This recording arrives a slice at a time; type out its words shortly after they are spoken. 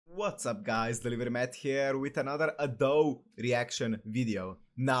What's up guys, Delivery Matt here with another Ado reaction video.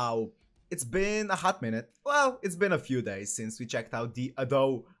 Now, it's been a hot minute, well, it's been a few days since we checked out the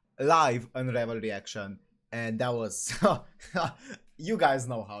Ado live Unravel reaction, and that was, you guys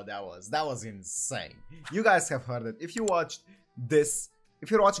know how that was insane. You guys have heard it. If you're watching this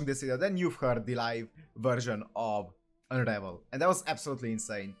video, then you've heard the live version of Unravel, and that was absolutely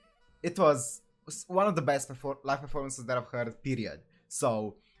insane. It was one of the best live performances that I've heard, period.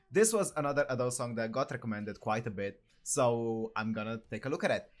 So this was another Ado song that got recommended quite a bit, so I'm gonna take a look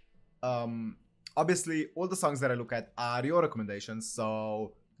at it. Obviously, all the songs that I look at are your recommendations,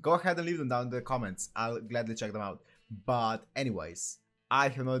 so go ahead and leave them down in the comments. I'll gladly check them out. But anyways, I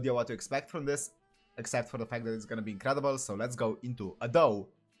have no idea what to expect from this, except for the fact that it's gonna be incredible, so let's go into Ado,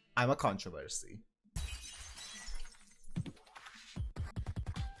 I'm a Controversy.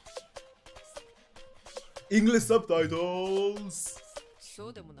 English subtitles! そ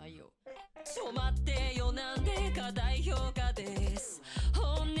うでもないよ。止まってよなんでか代表がです。本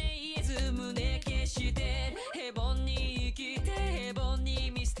音言えず胸消してヘボンに生きてヘボンに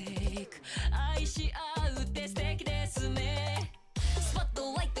ミステイク愛し合うって素敵ですね。スポッ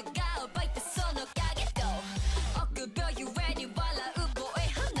トライトが暴いてその影と臆病ゆえに笑うボーイ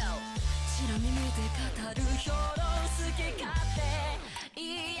反応ちら見て語る評論好き勝手言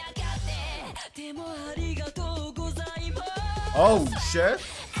いやがってでもありがとうございます。Oh shit!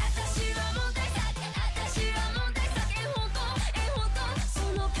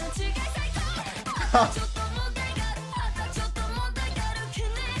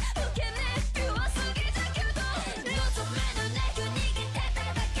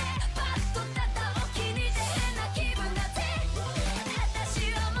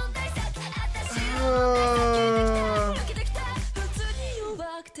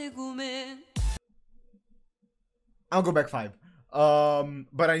 I'll go back 5.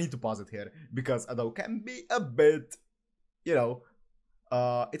 But I need to pause it here because Ado can be a bit, you know,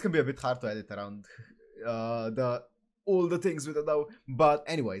 it can be a bit hard to edit around all the things with Ado. But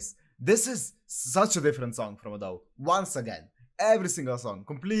anyways, this is such a different song from Ado. Once again, every single song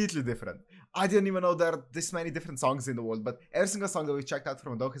completely different. I didn't even know there are this many different songs in the world, but every single song that we checked out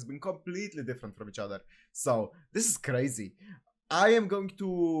from Ado has been completely different from each other. So this is crazy. I am going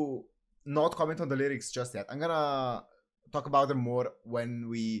to not comment on the lyrics just yet. I'm gonna talk about them more when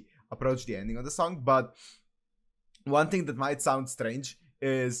we approach the ending of the song, but one thing that might sound strange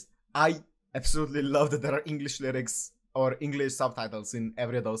is I absolutely love that there are English lyrics or English subtitles in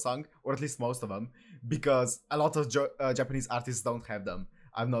every Ado song, or at least most of them, because a lot of Japanese artists don't have them,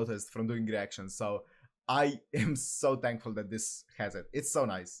 I've noticed from doing reactions, so I am so thankful that this has it. It's so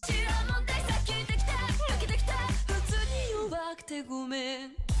nice.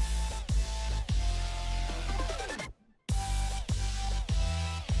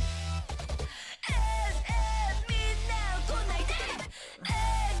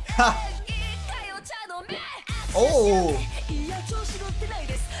 Oh!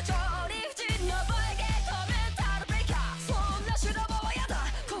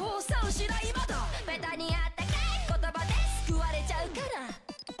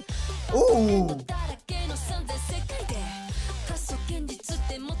 Ooh!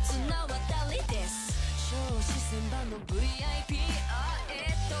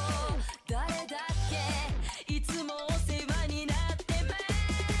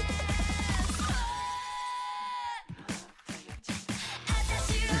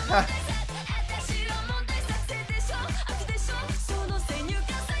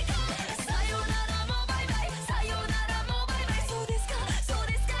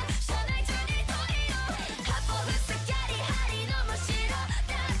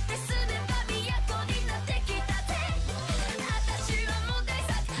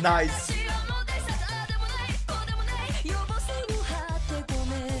 Nice.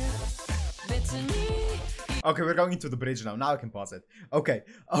 Okay, we're going into the bridge now. Now I can pause it. Okay.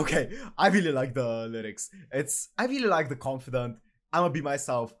 I really like the lyrics. I really like the confident, I'ma be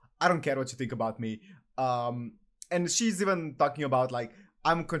myself, I don't care what you think about me. And she's even talking about like,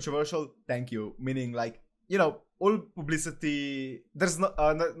 I'm controversial, thank you. Meaning like, you know, all publicity, there's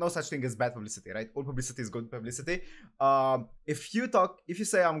no such thing as bad publicity, right? All publicity is good publicity. If you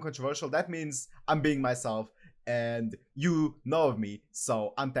say I'm controversial, that means I'm being myself and you know of me,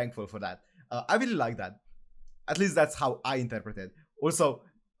 so I'm thankful for that. I really like that. At least that's how I interpret it. Also,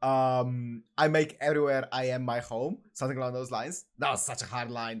 I make everywhere I am my home, something along those lines. That was such a hard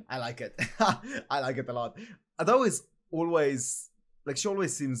line. I like it. I like it a lot. Ado is always, like, she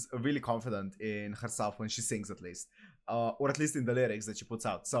always seems really confident in herself when she sings, at least. Or at least in the lyrics that she puts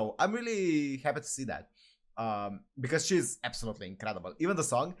out. So I'm really happy to see that. because she's absolutely incredible. Even the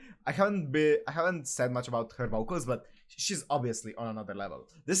song, I haven't said much about her vocals, but she's obviously on another level.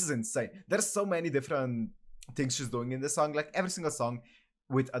 This is insane. There's so many different things she's doing in this song. Like every single song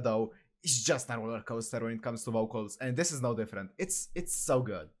with Ado is just a roller coaster when it comes to vocals, and this is no different. It's so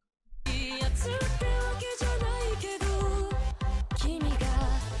good. いいやつってわけじゃないけど君が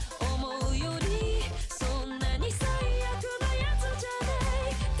思うよりそんなに最悪なやつじゃな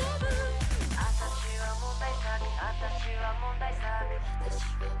い多分私は問題作私は問題作私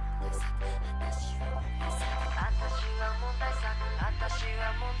は問題作私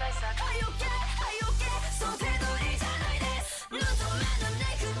は問題作はいオッケーはいオッケーその程度いいじゃないです望まぬ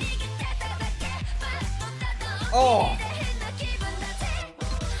ナイフ握ってただけパッとただおー変な気分だぜ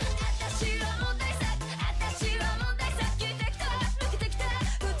私は問題作私は問題作聞いてきた抜けてきた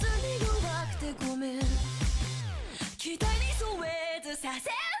普通に弱くてごめん期待に添えずさせ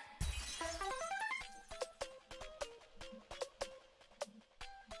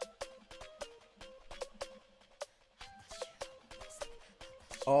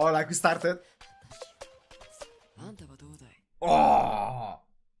Oh, like we started. あんたはどうだい Oh,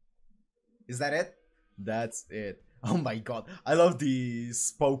 is that it? That's it. Oh my god, I love the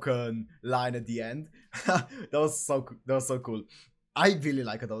spoken line at the end. That was so cool. I really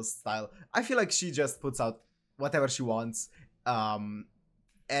like Ado's style. I feel like she just puts out whatever she wants, and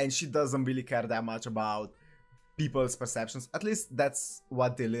she doesn't really care that much about people's perceptions. At least that's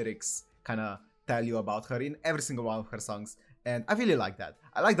what the lyrics kind of tell you about her in every single one of her songs, and I really like that.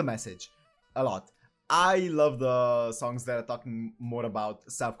 I like the message a lot. I love the songs that are talking more about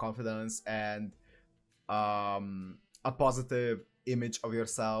self-confidence and a positive image of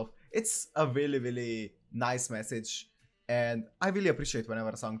yourself. It's a really nice message, and I really appreciate whenever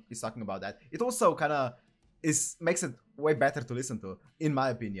a song is talking about that. It also kind of makes it way better to listen to, in my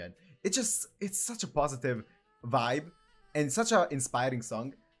opinion. It's such a positive vibe and such an inspiring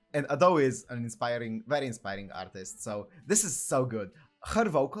song. And Ado is an very inspiring artist. So this is so good. Her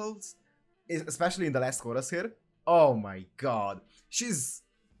vocals, especially in the last chorus here, oh my god, she's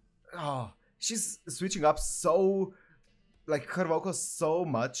switching up so, like, her vocals so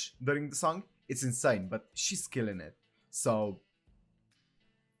much during the song. It's insane, but she's killing it. So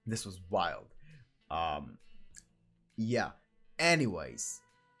this was wild. Yeah. Anyways,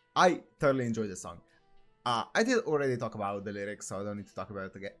 I thoroughly enjoyed the song. I did already talk about the lyrics, so I don't need to talk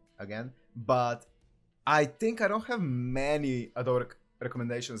about it again. But I think I don't have many Ado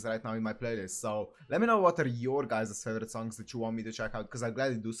recommendations right now in my playlist. So let me know what are your guys' favorite songs that you want me to check out, because I'll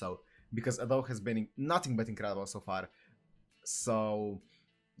gladly do so. Because Ado has been nothing but incredible so far. So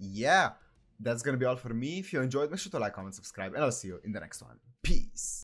yeah, that's gonna be all for me. If you enjoyed, make sure to like, comment, subscribe, and I'll see you in the next one. Peace.